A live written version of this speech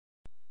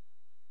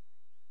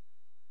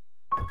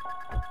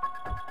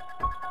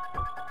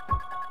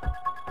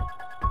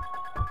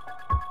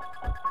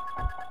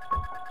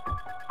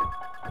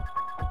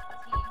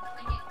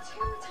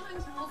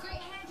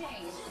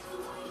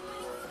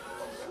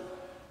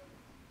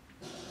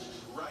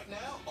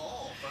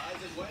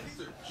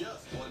Wendy's are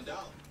just $1.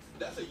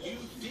 That's a huge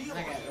deal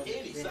on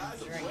any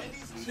size of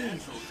Wendy's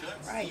natural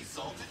cuts,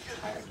 salted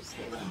goodness.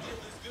 But the deal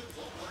is good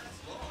won't last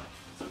long.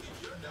 So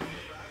get your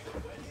double fries at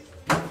Wendy's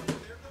before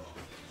they're gone.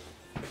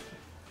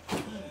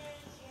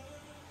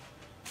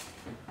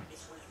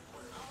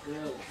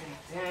 Good.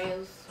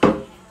 Thanks.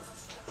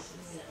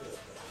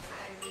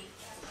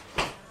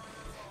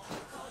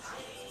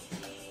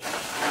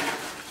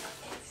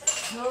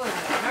 Lord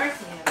have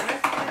mercy, have mercy,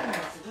 have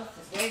mercy.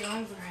 What's the day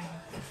on brain?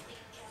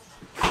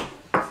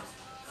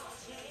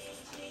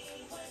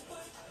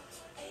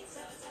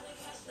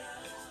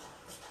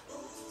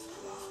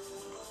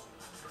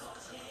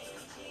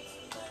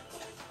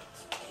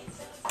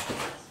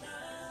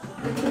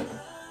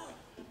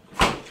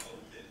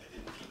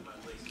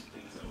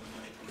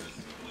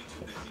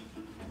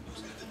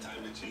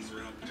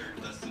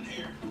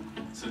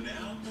 So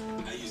now,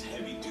 I use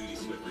heavy-duty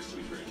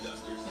sweeper and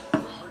dusters. For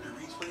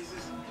hard-to-reach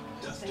places,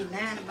 Say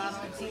 9 about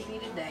on TV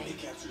today. it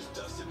captures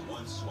dust in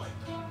one swipe.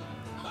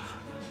 Ah,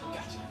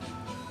 gotcha.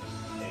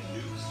 And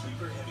new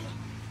sweeper heavy.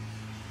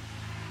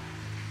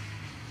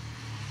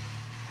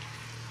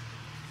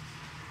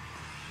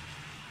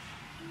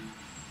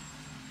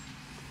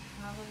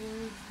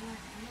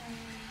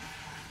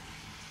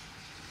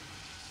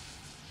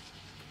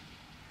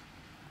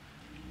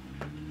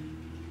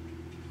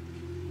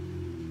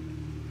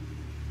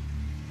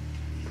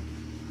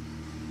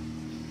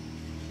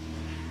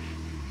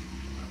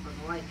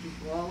 White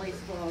people always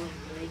fall when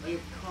they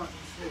get caught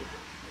in shit.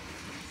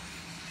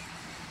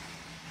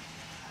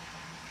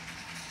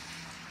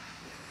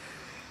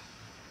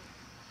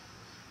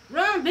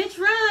 Run, bitch,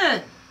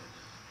 run!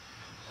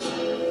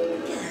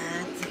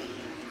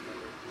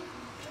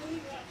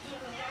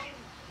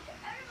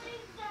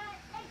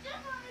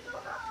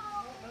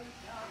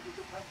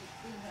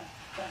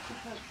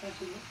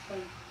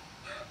 God.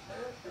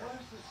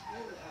 Where's the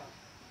schoolhouse?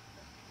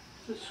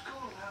 The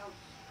schoolhouse.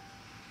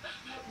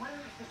 Where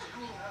is the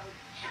schoolhouse?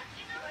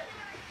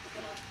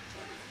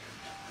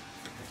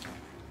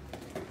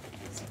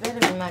 It's better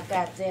than my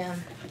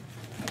goddamn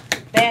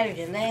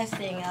battery. The last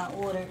thing I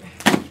ordered,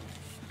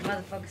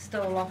 motherfucker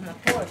stole off my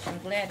porch. I'm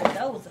glad the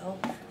door's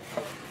open.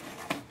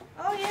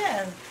 Oh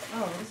yeah.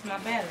 Oh, this is my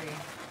battery.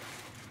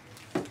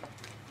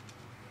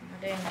 My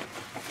damn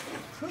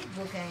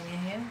cookbook ain't in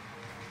here.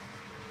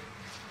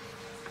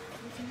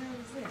 What the hell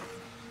is this?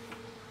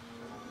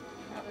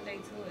 Holiday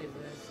toys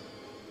list.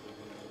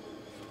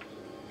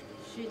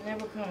 Shit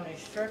never come with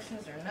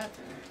instructions or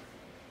nothing.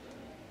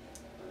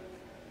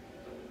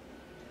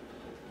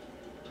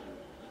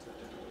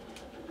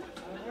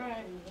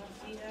 Alright, we're gonna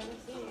see how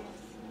this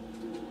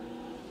is.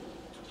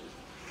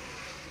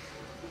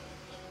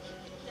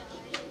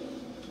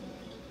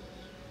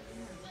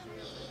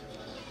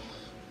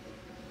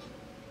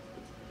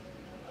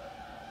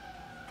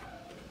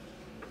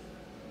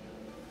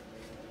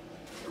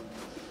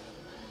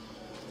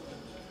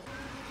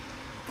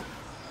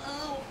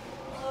 Oh,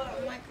 Lord,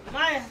 Michael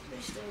Myers,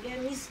 bitch, done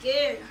got me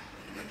scared.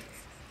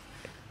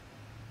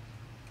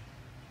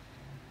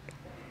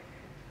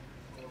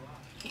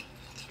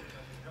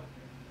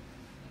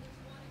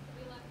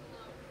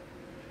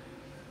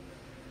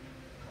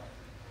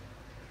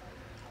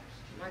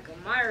 Michael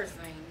Myers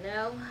ain't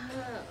no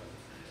hoe.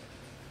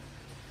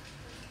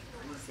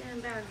 What is that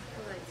about?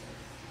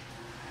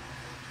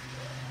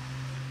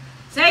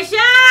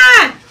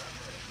 Tayshawn!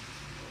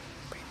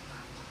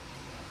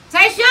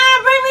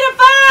 Tayshawn, bring me the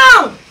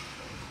phone!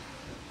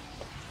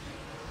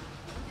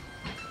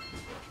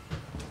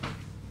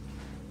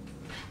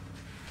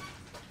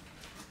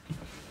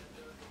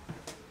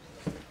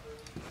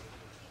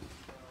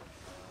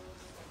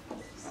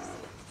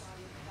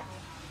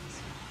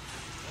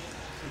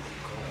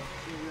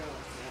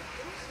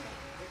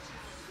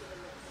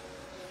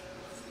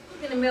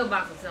 Look in the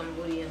mailbox or something,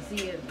 Woody, and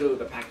see it. Dude,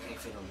 the package ain't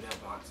fit on the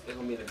mailbox. It's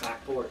gonna be in the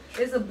back porch.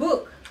 It's a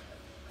book.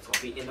 It's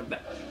gonna be in the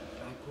back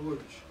porch.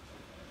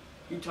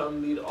 You told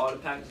me to leave all the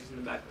packages in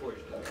the back porch.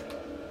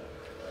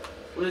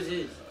 What is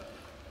this?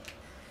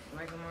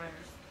 Michael Myers.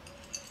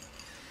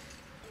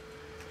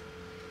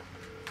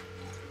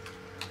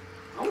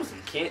 I want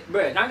some candy.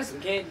 Bruh, can I get some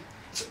candy?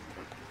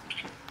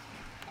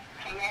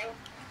 Hello?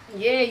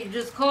 Yeah, you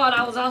just called.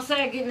 I was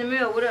outside getting the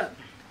mail. What up?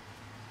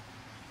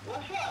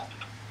 What's up?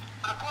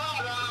 I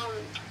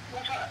called,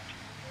 what's up?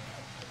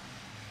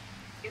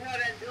 You know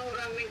that dude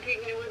I've been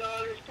kicking it with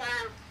all this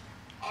time?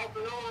 Off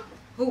and on?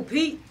 Who,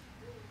 Pete?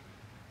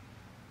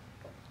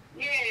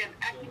 Yeah,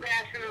 I keep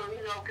asking him,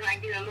 you know, can I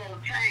get a little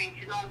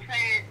change? You know what I'm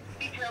saying?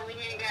 He told me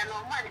he ain't got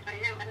no money for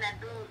him and that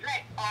dude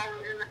Zach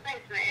always in the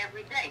basement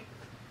every day.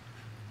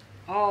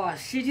 Oh,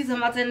 shit, you talking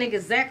about that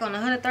nigga Zach on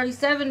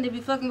 137 to be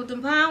fucking with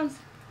them pounds?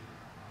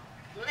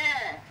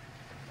 Yeah.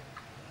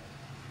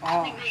 I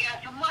Oh. think they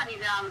got some money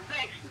down the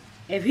basement.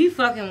 If he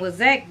fucking with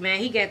Zach, man,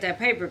 he got that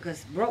paper,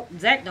 because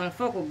Zach don't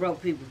fuck with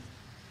broke people.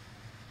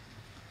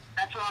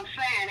 That's what I'm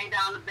saying. They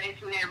down the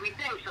basement every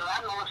day, so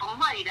I know some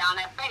money down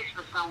that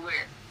basement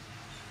somewhere.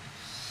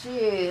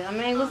 Shit, I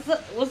mean,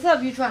 what's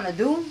up you trying to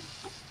do?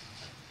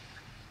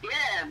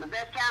 Yeah, plan. But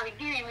that's time to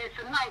get him is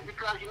tonight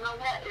because you know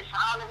what? It's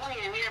Halloween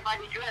and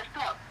everybody dressed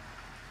up.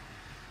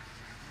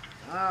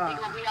 They're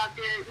going to be out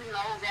there, you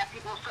know, got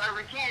people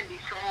serving candy.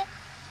 So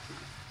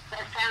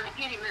that's time to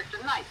get him is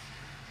tonight.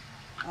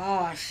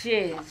 Oh,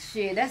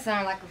 shit. That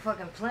sounds like a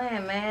fucking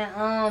plan,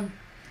 man.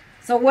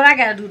 So what I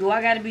gotta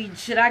do?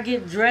 Should I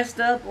get dressed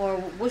up or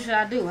what should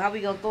I do? How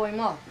we gonna throw him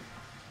off?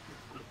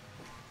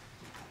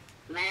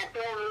 Man,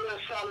 throw him a little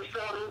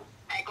something.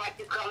 Act like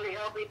you come to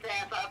help me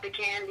pass out the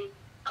candy.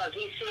 Because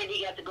he said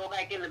he got to go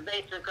back in the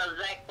basement because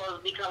Zach's supposed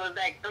to be coming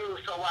back through.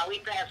 So while we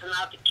passing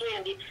out the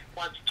candy,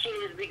 once the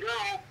kids be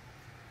gone,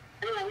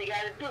 do what we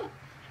got to do.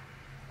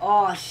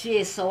 Oh,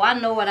 shit. So I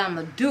know what I'm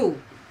going to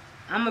do.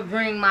 I'm going to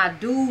bring my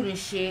dude and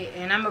shit,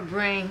 and I'm going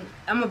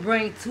to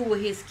bring 2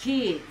 of his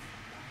kids.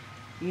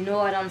 You know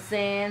what I'm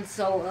saying?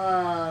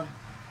 So,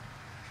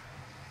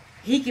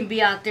 he can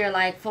be out there,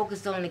 like,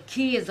 focused on the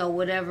kids or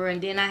whatever,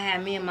 and then I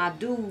have me and my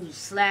dude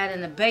slide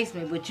in the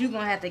basement. But you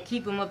going to have to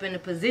keep him up in a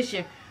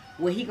position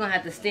where he going to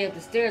have to stay up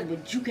the stairs,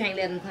 but you can't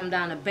let him come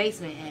down the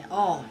basement at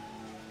all.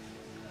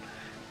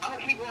 I'm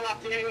going to keep him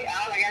up there.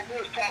 All I got to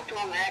do is talk to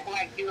him and act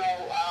like, you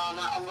know,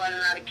 I'm running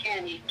out of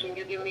candy. Can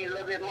you give me a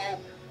little bit more?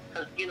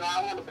 Because, you know,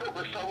 I want to cook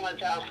with so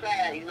much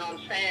outside, you know what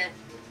I'm saying?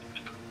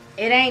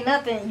 It ain't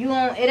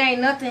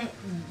nothing,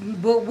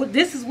 but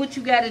this is what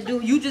you got to do.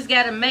 You just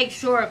got to make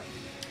sure,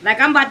 like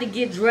I'm about to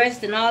get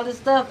dressed and all this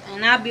stuff,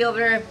 and I'll be over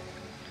there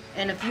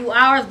in a few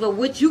hours, but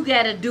what you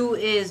got to do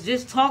is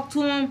just talk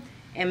to him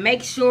and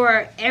make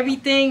sure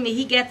everything that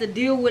he got to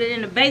deal with it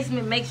in the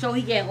basement, make sure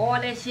he get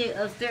all that shit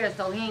upstairs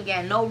so he ain't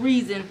got no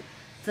reason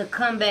to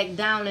come back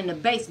down in the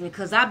basement.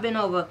 Because I've been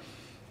over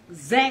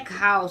Zach's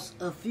house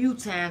a few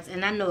times,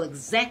 and I know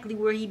exactly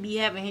where he be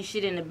having his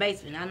shit in the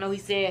basement. I know he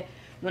said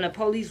when the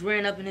police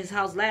ran up in his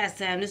house last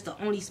time, this is the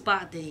only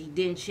spot that he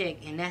didn't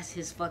check, and that's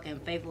his fucking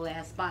faithful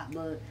ass spot.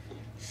 But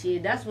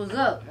shit, that's what's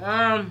up.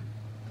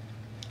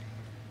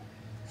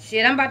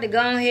 Shit, I'm about to go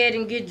ahead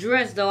and get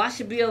dressed though. I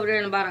should be over there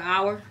in about an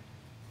hour.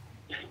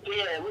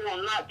 Yeah, we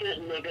gonna knock this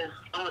nigga.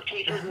 I'm gonna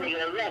teach this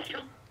nigga a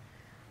lesson.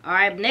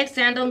 Alright, next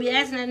time don't be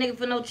asking that nigga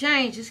for no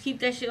change. Just keep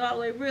that shit all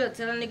the way real.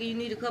 Tell that nigga you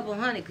need a couple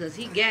 $100 cause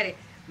he got it.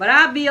 But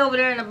I'll be over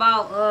there in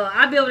about an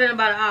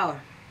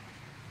hour.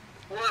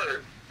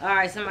 Word.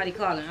 Alright, somebody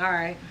calling.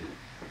 Alright.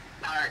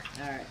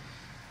 Alright.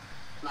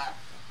 Bye.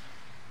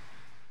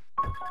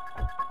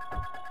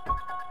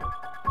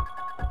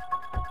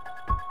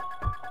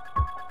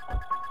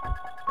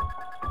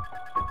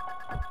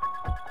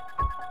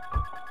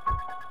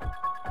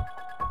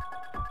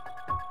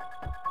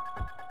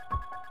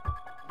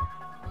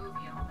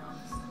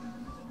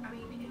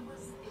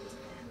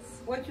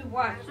 What you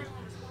watching?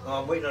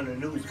 I'm waiting on the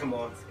news to come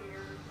on.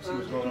 See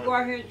what's going You go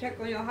on. out here and check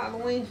on your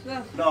Halloween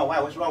stuff? No,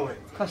 why? What's wrong with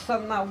it? Cause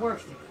something not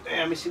working. Damn,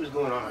 let me see what's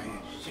going on here.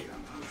 Shit.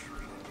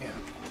 Yeah.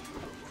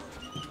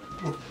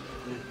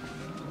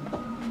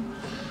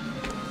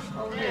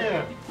 Oh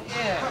Yeah.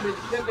 Yeah. Probably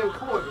got them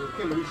cords.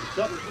 Can't reach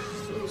the double.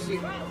 Let me see.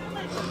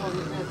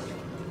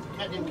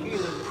 Got them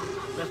keys.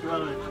 That's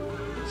what I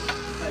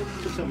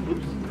took some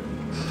boots.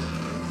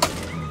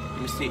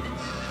 Let me see.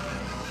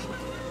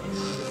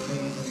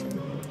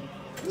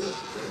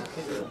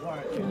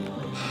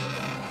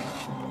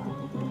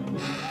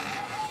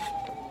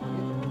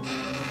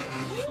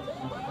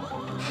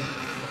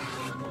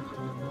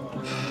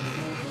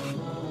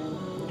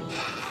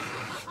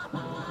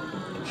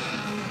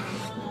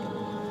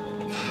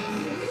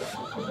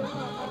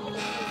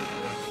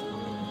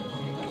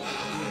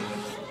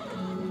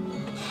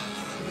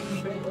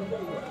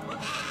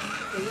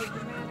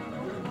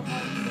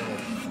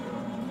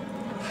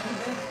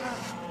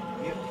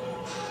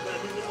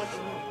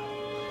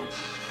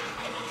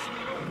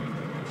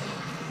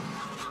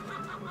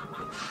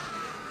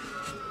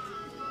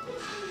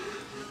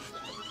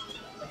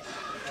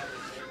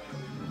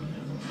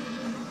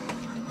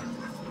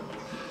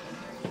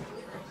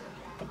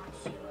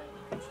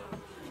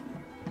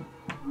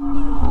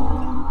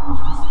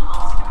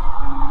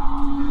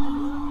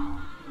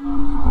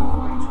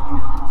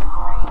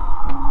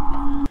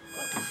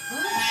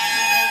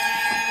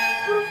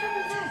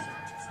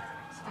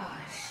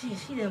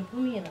 She done put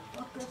me in a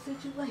fucked up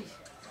situation.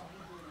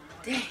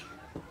 Damn.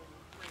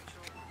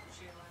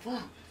 Fuck. What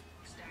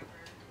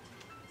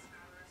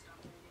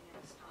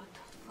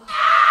the fuck?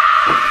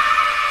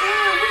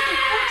 Damn, what the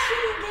fuck she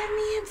done got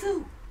me into?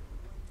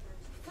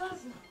 Fuck.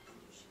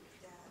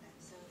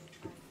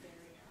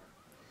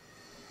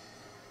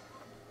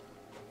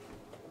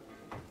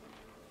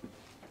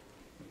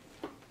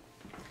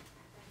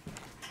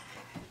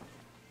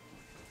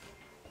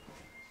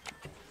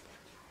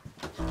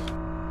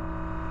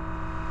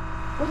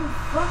 What the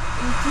fuck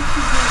is this?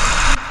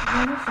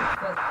 Man, this is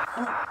fucked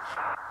up.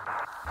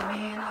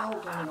 Man, I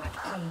hope I'm gonna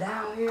come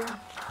down here.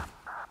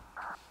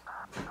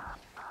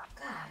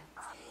 God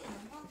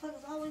damn,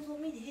 motherfuckers always want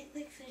me to hit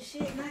licks and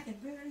shit, and I can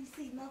barely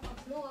see.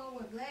 Motherfuckers know I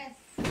wear glasses.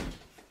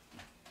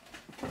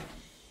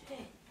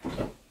 Shit.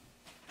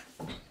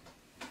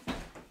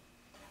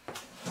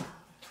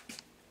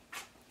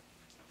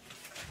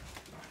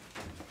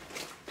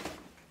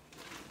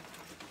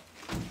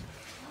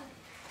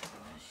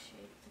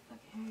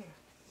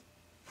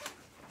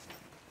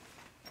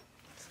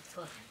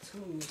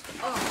 tools.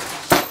 Oh,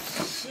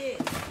 shit.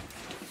 Damn.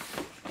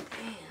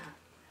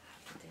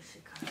 Put that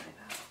shit coming back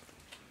out.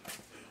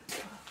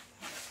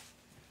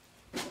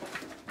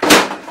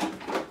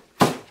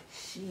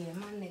 Shit,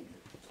 my nigga.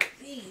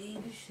 Eat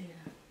this shit.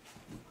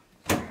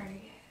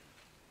 Sorry.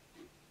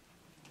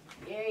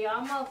 Yeah,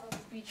 y'all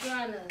motherfuckers be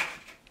trying to.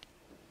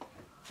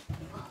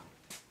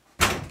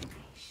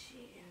 Ain't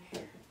shit in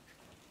there.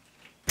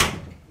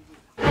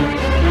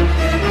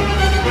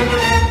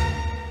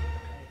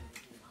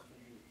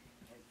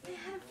 Man,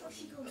 how the fuck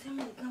she gonna tell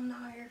me to come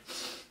down here?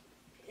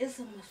 It's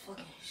so much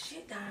fucking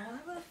shit down here.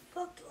 Like, where the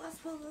fuck do I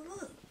supposed to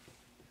look?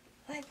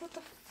 Like, what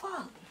the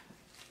fuck?